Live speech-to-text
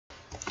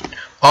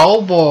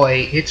Oh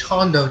boy, it's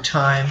Hondo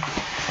time.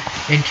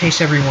 In case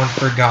everyone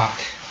forgot,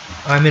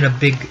 I'm in a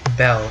big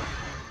bell.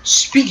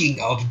 Speaking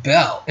of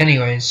bell,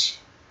 anyways,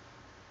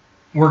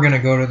 we're gonna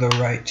go to the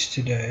right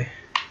today.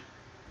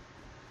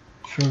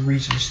 For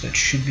reasons that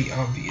should be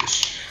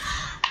obvious.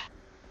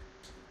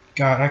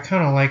 God, I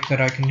kinda like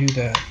that I can do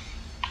that.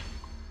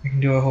 I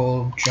can do a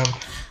whole jump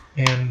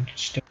and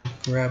still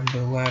grab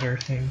the ladder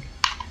thing.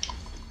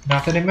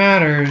 Not that it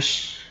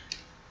matters.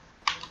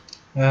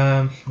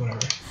 Whatever.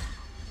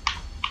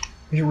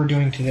 Here's what we're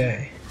doing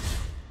today.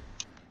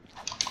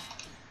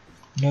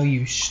 No,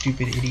 you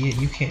stupid idiot,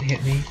 you can't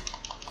hit me.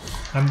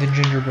 I'm the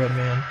gingerbread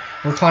man.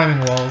 We're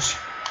climbing walls.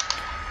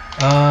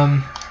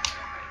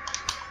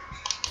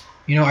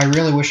 You know, I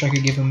really wish I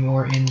could give a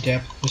more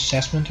in-depth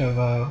assessment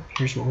of,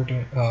 here's what we're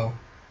doing. Oh.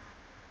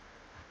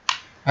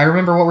 I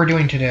remember what we're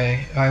doing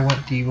today. I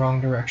went the wrong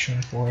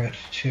direction for it,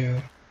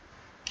 too.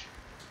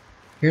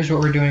 Here's what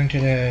we're doing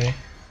today.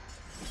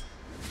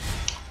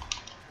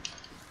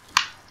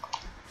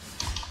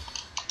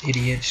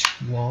 Idiot.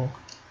 Lol.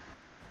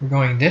 We're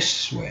going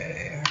this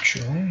way,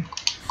 actually.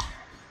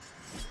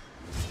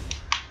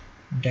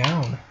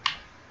 Down.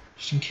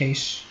 Just in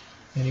case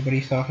anybody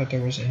thought that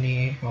there was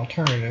any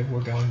alternative, we're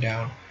going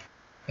down.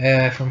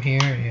 From here,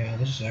 yeah,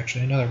 this is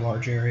actually another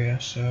large area,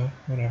 so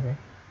whatever.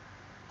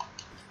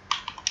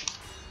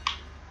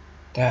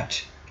 That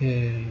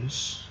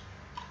is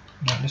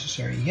not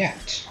necessary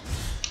yet.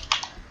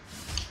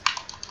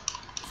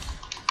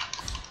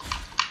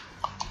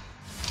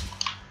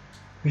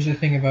 Here's the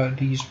thing about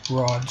these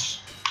rods.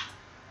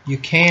 You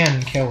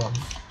can kill them.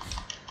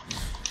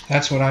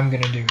 That's what I'm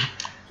gonna do.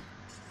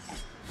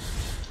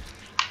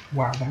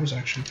 Wow, that was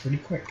actually pretty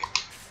quick.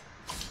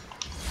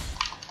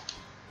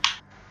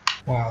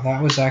 Wow, that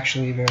was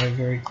actually very,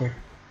 very quick.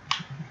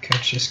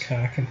 Just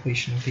kind of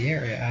completion of the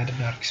area. I did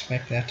not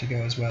expect that to go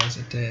as well as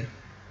it did.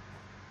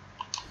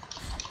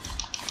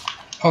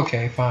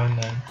 Okay, fine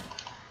then.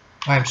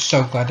 I'm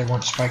so glad there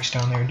weren't spikes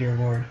down there, dear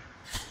lord.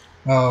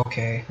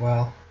 Okay,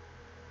 well.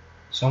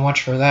 So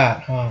much for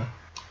that, huh?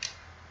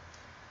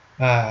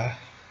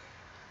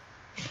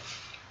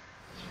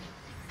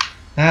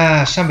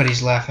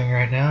 Somebody's laughing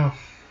right now.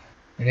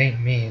 It ain't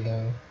me,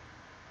 though.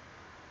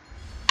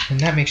 And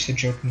that makes the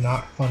joke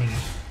not funny.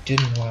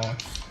 Didn't laugh.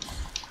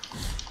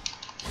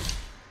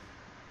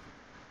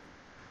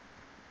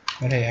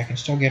 But hey, I can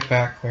still get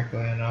back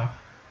quickly enough.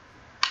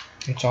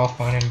 It's all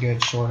fine and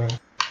good, sort of.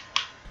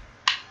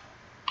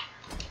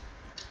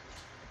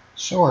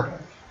 Sort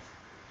of.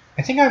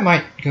 I think I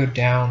might go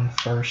down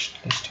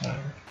first this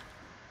time.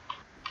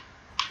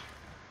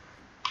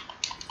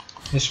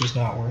 This was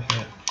not worth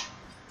it.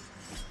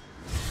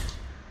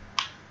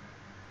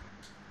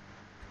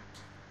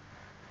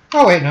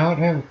 Oh wait, no,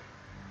 it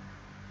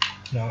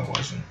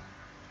wasn't.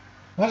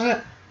 Was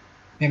it?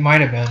 It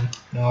might have been.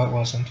 No, it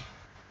wasn't.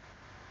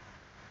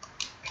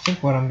 I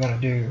think what I'm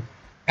gonna do...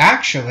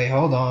 Actually,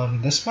 hold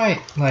on. This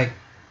might, like...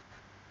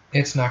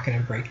 It's not gonna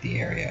break the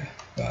area,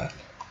 but...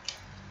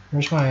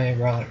 Where's my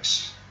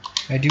relics?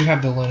 I do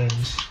have the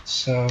linens,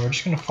 so we're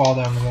just gonna fall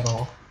down the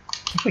middle.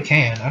 If we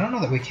can. I don't know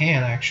that we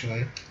can,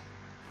 actually.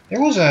 There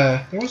was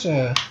a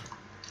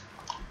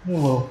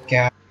little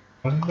gap,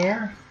 wasn't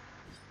there?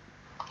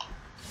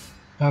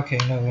 Okay,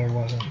 no, there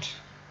wasn't.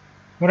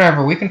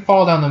 Whatever, we can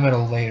fall down the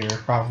middle later,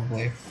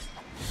 probably.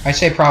 I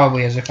say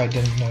probably as if I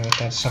didn't know that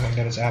that's something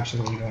that is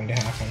absolutely going to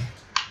happen.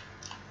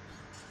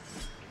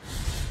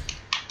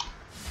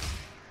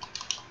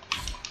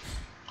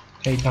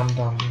 Hey,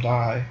 dum-dum,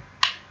 die.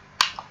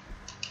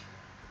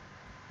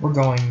 We're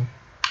going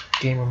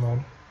gamer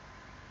mode.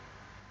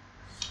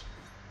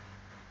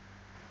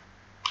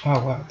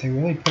 Oh wow, they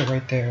really put it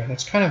right there.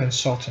 That's kind of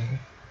insulting.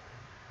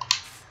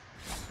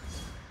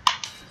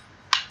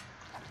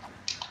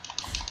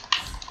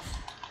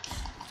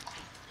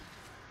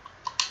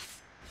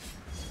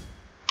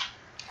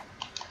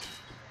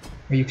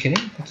 Are you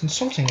kidding? That's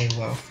insultingly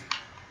low.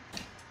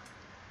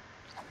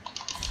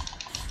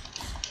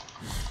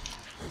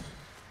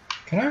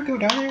 Can I go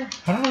down there?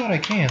 I don't know that I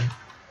can.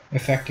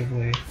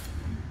 Effectively.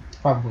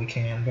 Probably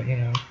can, but you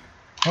know.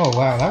 Oh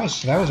wow, that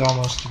was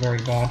almost very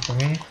bad for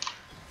me.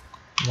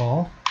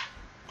 Lol.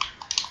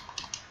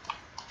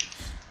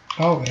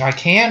 Oh, I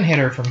can hit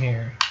her from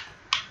here.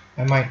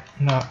 I might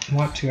not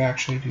want to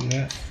actually do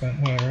that, but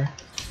whatever.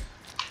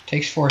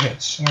 Takes 4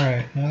 hits.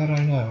 Alright, now that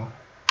I know.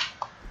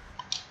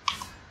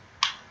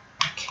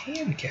 I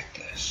can get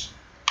this.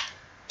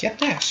 Get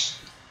this.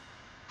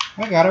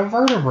 I got a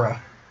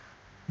vertebra.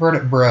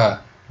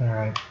 Vertebra.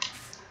 Alright.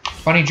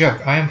 Funny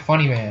joke. I am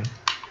funny man.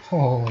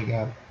 Holy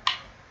god.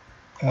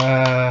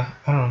 I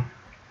don't know.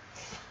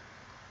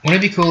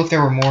 Wouldn't it be cool if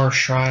there were more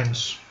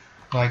shrines,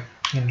 like,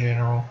 in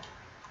general?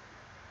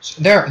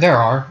 So there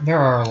are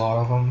a lot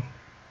of them,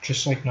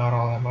 just like not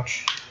all that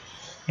much.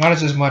 Not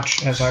as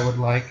much as I would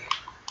like,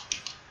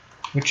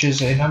 which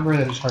is a number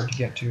that is hard to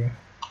get to,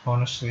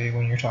 honestly,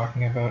 when you're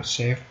talking about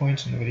save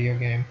points in the video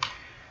game.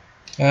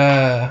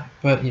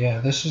 But yeah,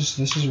 this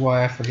is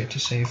why I forget to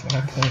save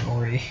when I'm playing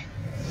Ori.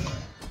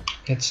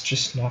 It's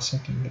just not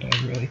something that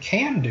I really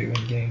can do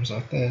in games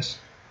like this.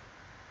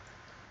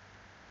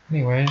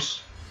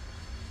 Anyways.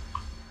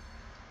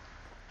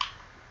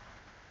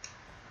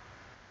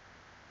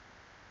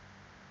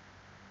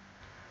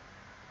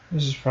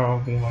 This is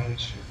probably my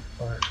least favorite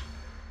part.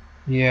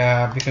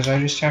 Yeah, because I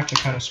just have to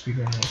kind of speed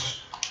on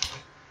this.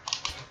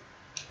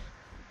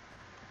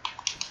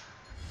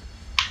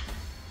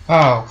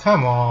 Oh,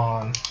 come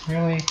on.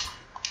 Really?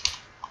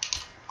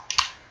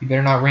 You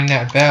better not ring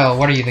that bell.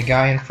 What are you, the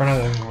guy in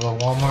front of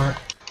the Walmart?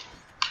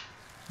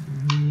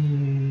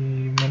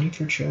 Money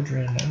for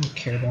children. I don't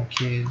care about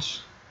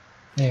kids.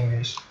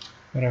 Anyways,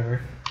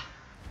 whatever.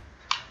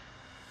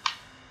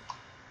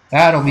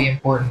 That'll be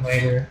important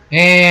later.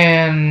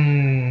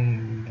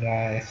 And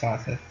I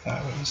thought that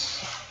that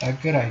was a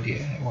good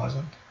idea. It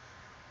wasn't.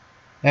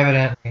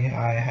 Evidently,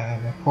 I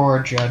have a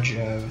poor judge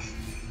of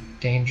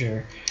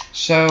danger.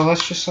 So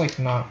let's just like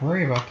not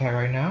worry about that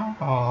right now.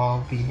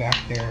 I'll be back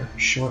there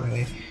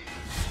shortly.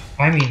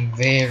 I mean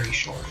very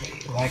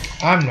shortly. Like,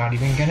 I'm not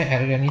even gonna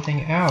edit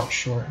anything out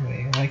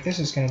shortly. Like, this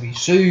is gonna be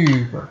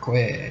super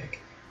quick.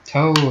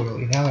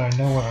 Totally. Now that I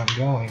know where I'm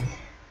going,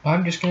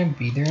 I'm just gonna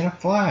be there in a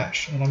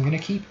flash. And I'm gonna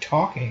keep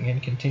talking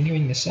and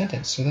continuing the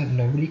sentence so that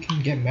nobody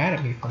can get mad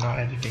at me for not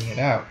editing it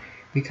out.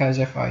 Because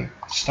if I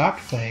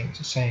stopped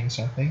saying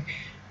something,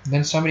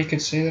 then somebody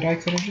could say that I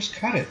could have just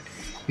cut it.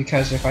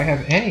 Because if I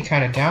have any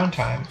kind of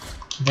downtime,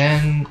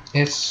 then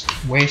it's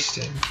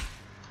wasted.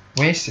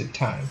 Wasted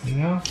time, you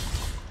know?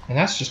 And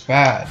that's just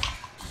bad.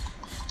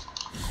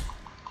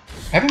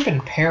 I haven't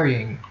been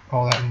parrying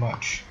all that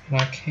much,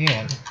 and I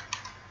can.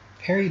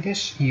 Parry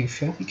this, you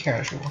filthy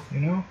casual,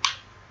 you know?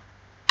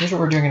 Here's what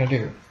we're gonna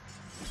do.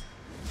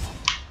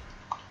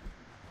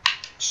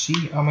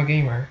 See, I'm a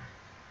gamer.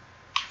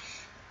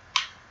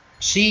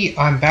 See,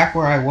 I'm back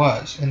where I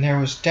was, and there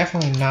was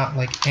definitely not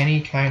like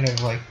any kind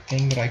of like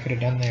thing that I could have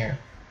done there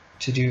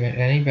to do it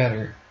any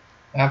better.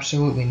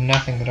 Absolutely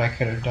nothing that I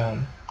could have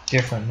done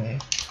differently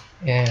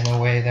in a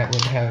way that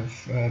would have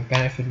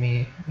benefited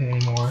me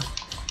anymore,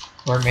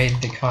 or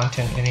made the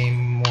content any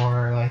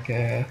more like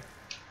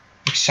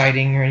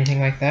exciting or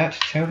anything like that.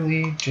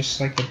 Totally just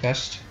like the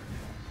best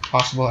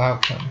possible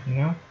outcome, you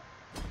know?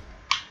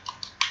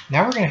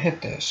 Now we're gonna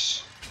hit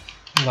this.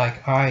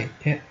 Like I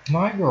hit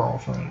my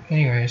girlfriend.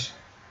 Anyways,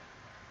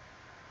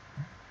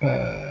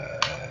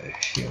 I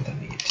feel the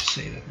need to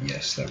say that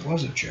yes, that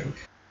was a joke.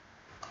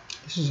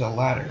 This is a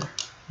ladder.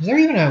 Is there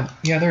even a...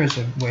 yeah, there is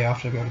a way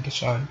off to go to the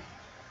side.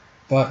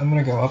 But I'm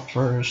gonna go up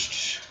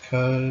first,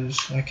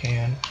 because I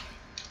can.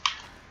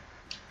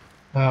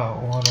 Oh,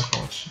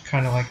 wonderful. It's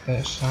kind of like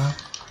this, huh?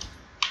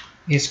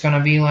 It's gonna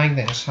be like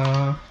this,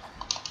 huh?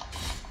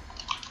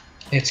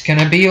 It's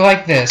gonna be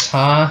like this,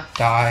 huh?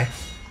 Die.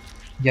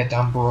 You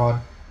dumb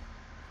broad.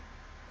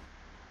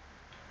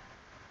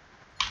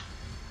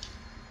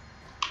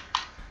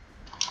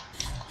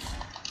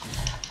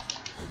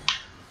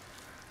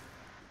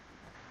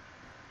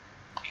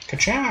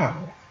 Ka-chow!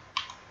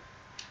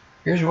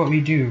 Here's what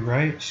we do,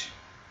 right?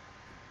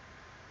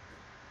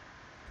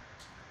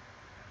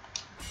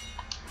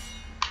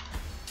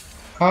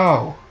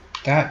 Oh,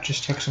 that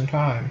just took some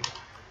time.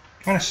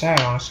 Kind of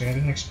sad, honestly. I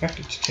didn't expect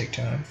it to take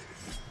time.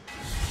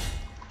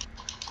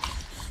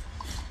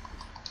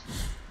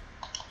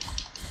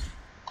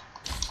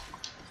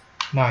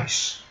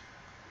 Nice.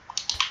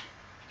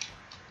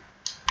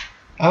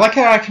 I like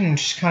how I can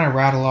just kind of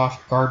rattle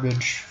off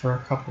garbage for a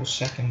couple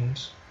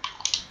seconds.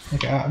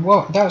 Like,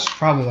 well, that was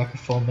probably like a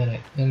full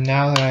minute. And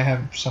now that I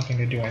have something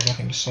to do, I have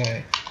nothing to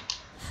say.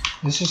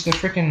 This is the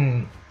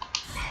frickin'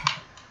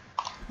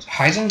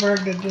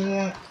 Heisenberg that did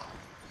that?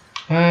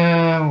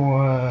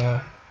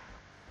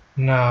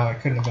 No,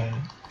 it couldn't have been.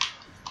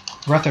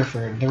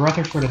 Rutherford. The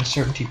Rutherford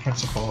uncertainty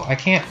principle. I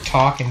can't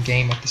talk and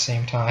game at the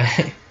same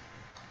time.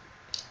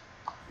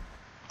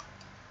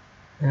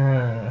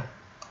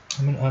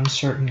 I'm an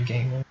uncertain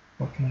gamer.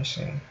 What can I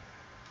say?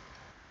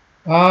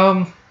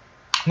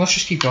 Let's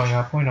just keep going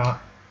up. Why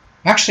not?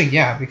 Actually,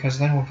 yeah, because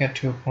then we'll get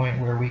to a point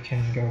where we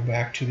can go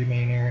back to the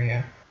main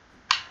area.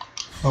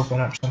 Open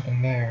up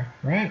something there,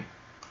 right?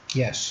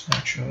 Yes,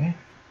 actually.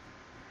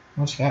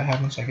 Once that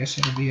happens, I guess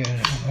it'll be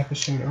an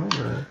episode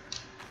over.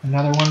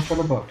 Another one for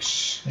the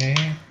books,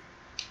 eh?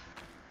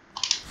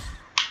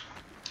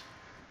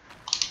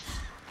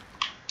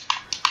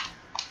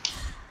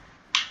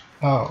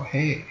 Oh,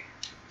 hey.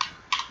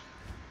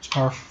 It's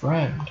our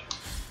friend.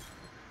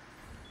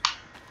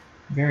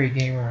 Very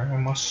gamer, I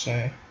must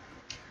say.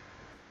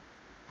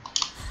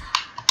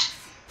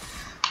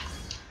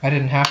 I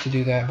didn't have to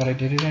do that, but I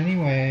did it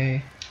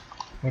anyway.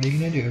 What are you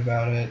gonna do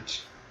about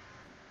it?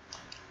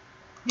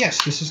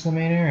 Yes, this is the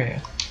main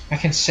area. I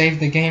can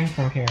save the game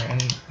from here,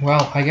 and,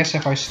 well, I guess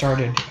if I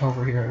started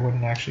over here, it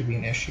wouldn't actually be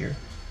an issue.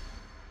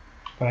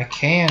 But I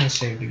can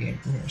save the game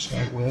from here, so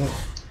I will.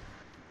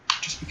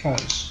 Just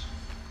because.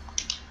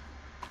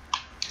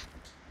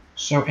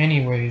 So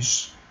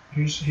anyways,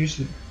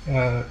 here's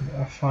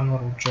a fun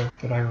little joke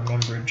that I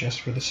remembered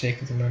just for the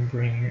sake of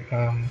remembering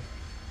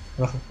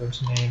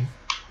Rutherford's name.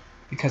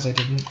 Because I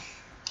didn't.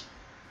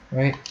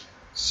 Right?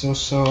 So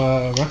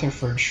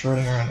Rutherford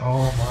Schrödinger and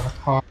Ohm on a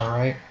car,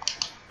 right?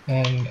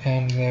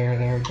 and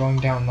they're going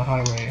down the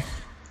highway,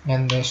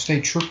 and the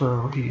state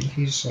trooper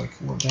he's like,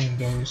 well, dang,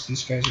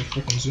 these guys are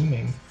freaking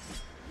zooming,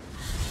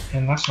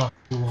 and that's not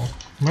cool.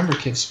 Remember,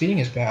 kids, speeding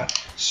is bad.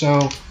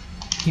 So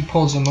he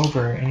pulls them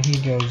over, and he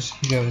goes,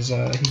 hey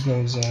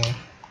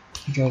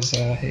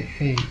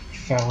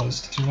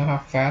fellas, did you know how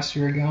fast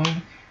you were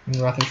going? And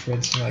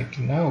Rutherford's like,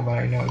 no, but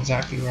I know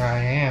exactly where I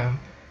am.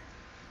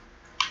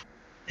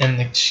 And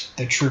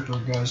the trooper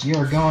goes,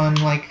 you're going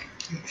like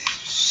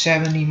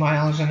 70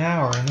 miles an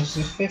hour, and this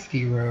is a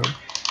 50 road.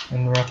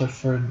 And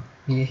Rutherford,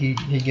 he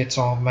gets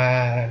all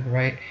mad,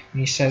 right? And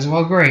he says,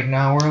 well, great,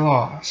 now we're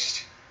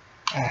lost.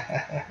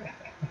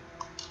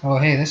 Oh,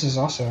 hey, this is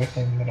also a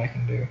thing that I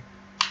can do.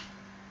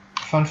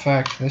 Fun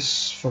fact,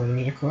 this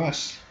furthers a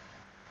quest.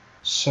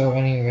 So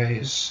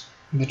anyways,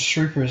 the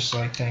trooper's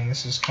like, dang,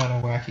 this is kind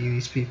of wacky,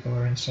 these people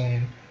are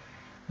insane.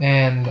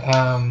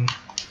 And,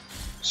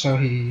 so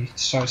he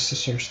starts to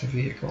search the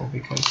vehicle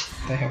because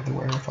they have the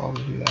wherewithal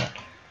to do that.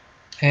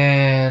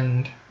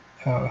 And,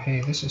 oh,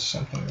 hey, this is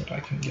something that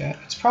I can get.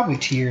 It's probably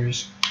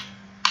tears.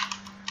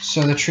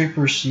 So the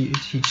trooper, he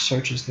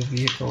searches the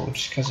vehicle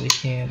just because he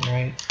can,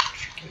 right?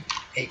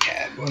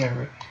 ACAB,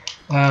 whatever.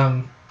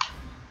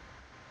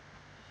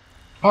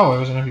 Oh, it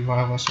was an empty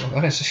vial vessel.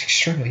 That is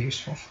extremely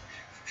useful.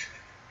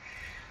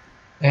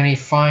 And he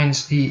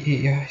finds,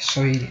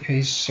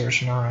 he's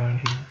searching around,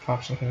 he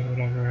pops the hood,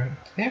 whatever.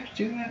 Do they have to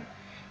do that?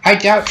 I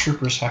doubt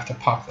troopers have to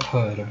pop the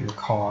hood of your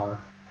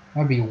car.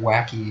 That'd be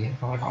wacky.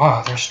 Like,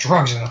 oh, there's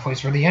drugs in the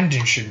place where the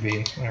engine should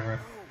be. Whatever.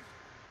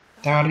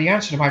 Thou art the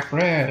answer to my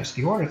prayers.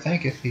 The order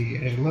thanketh thee.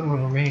 It is little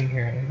remaining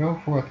here. And go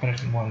forth,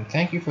 penitent one.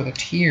 Thank you for the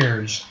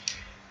tears.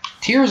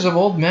 Tears of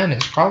Old Men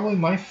is probably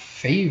my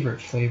favorite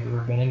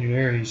flavor of Ben &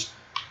 Jerry's.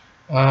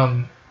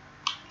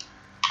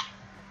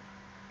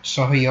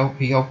 So he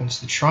opens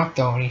the trunk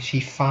though, and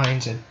he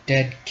finds a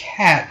dead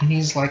cat, and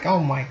he's like, oh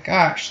my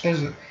gosh,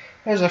 there's a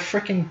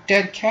freaking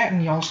dead cat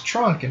in y'all's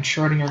trunk. And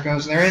Schrodinger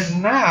goes, there is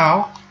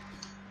now.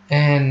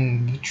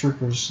 And the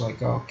trooper's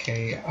like,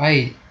 okay,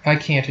 I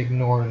can't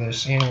ignore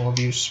this animal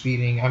abuse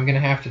speeding. I'm gonna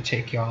have to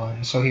take y'all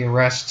in. So he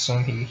arrests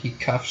him. He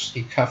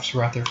cuffs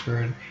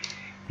Rutherford.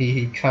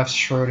 He cuffs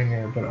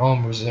Schrodinger, but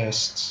Ohm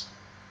resists.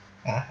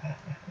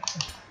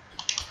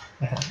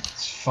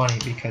 It's funny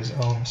because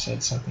Ohm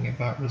said something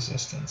about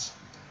resistance.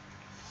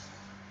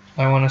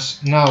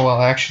 No,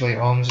 well, actually,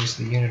 Ohms is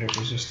the unit of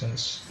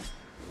resistance.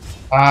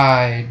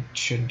 I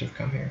shouldn't have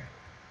come here.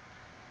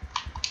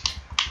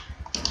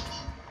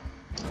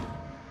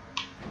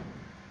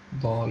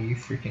 Lol, you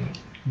freaking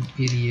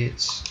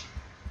idiots.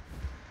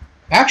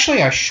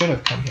 Actually, I should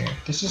have come here.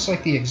 This is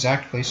like the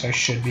exact place I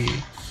should be.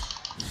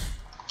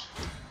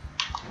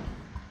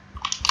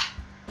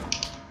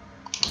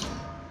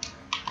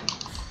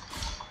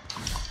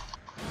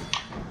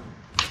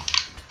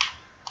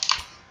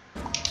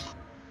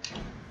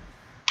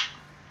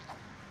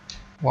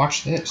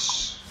 Watch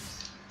this.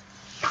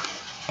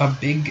 A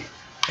big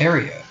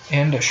area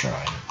and a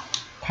shrine.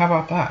 How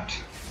about that?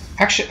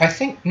 Actually, I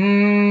think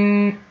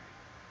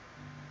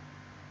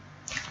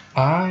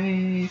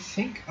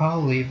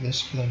I'll leave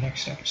this for the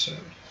next episode.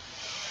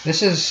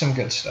 This is some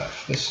good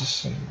stuff. This is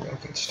some real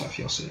good stuff,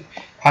 you'll see.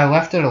 I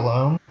left it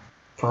alone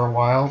for a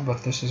while,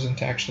 but this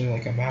isn't actually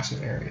like a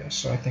massive area,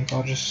 so I think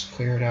I'll just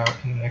clear it out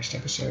in the next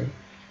episode.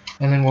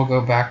 And then we'll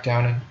go back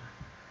down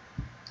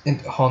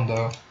into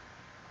Hondo.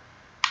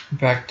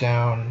 Back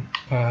down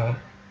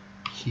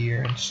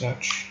here and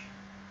such.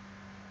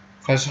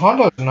 Because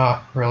Hondo's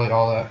not really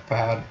all that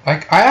bad.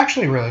 I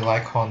actually really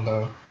like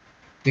Hondo.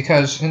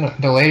 Because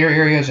the later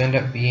areas end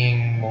up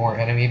being more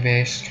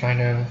enemy-based,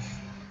 kind of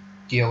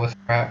deal with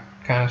crap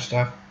kind of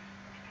stuff.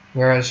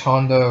 Whereas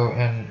Hondo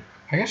and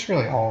I guess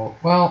really all,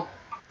 well,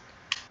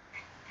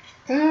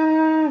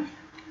 yeah,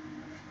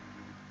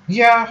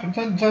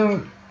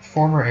 the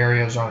former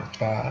areas aren't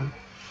bad.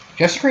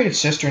 Desecrated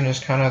Cistern is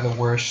kind of the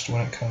worst when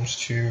it comes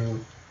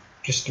to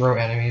just throw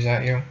enemies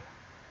at you.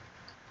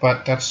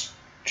 But that's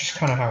just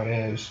kind of how it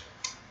is.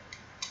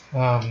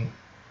 Well,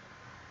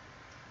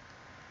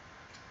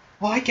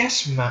 I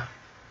guess not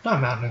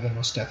Mountain of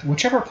Endless Death.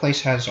 Whichever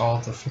place has all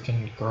the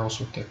freaking girls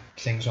with the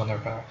things on their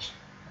backs.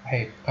 I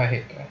hate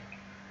that.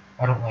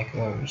 I don't like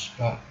those,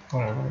 but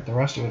whatever. The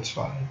rest of it's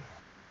fine.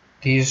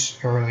 These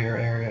earlier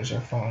areas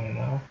are fine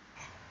enough.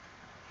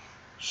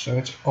 So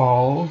it's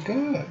all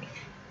good.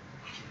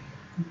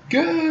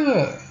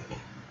 Good!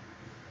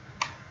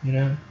 You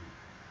know?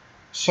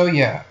 So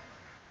yeah.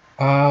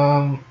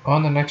 On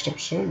the next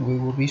episode, we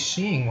will be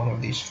seeing one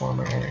of these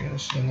former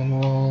areas, and then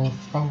we'll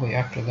probably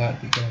after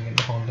that be going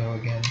into Hondo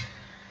again.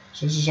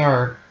 So this is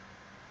our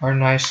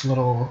nice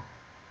little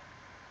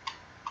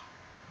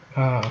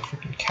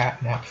freaking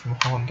catnap from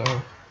Hondo.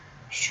 I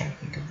was trying to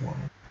think of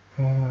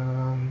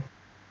one.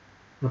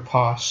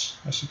 Riposte,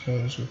 I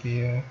suppose, would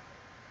be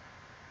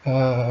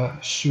a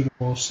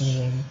suitable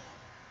synonym.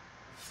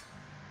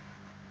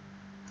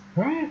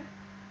 Right?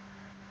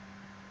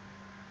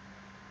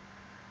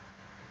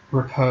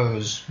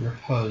 Repose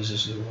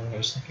is the one I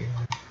was thinking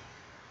of.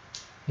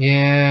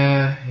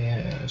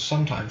 Yeah,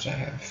 sometimes I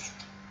have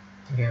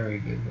very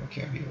good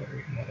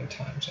vocabulary, and other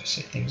times I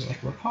say things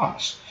like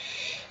riposte.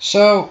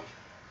 So,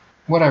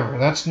 whatever,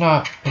 that's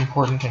not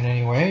important in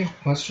any way.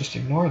 Let's just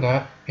ignore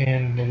that,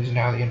 and it is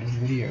now the end of the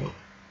video.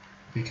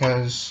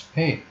 Because,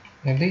 hey,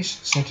 at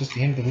least since it's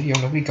the end of the video,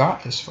 nobody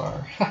got this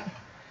far.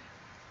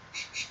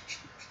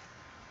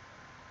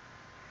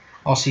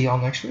 I'll see y'all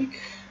next week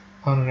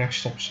on the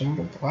next episode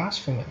of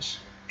Blasphemous.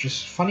 Which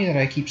is funny that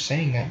I keep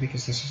saying that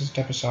because this is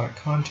episodic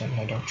content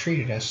and I don't treat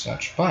it as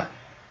such, but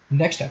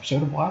next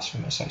episode of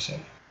Blasphemous, I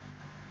said.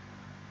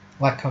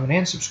 Like, comment,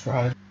 and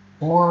subscribe,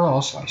 or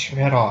I'll slice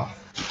your head off.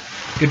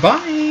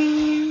 Goodbye!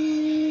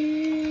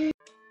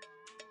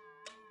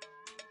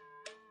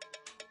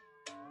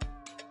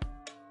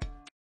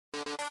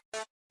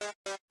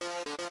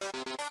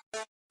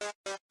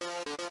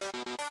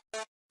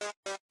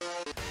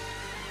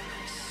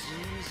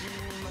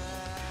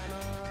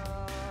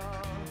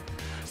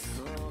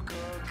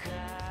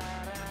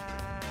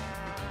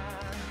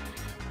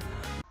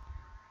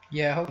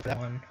 Yeah, I hope that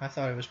one. I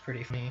thought it was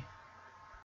pretty funny.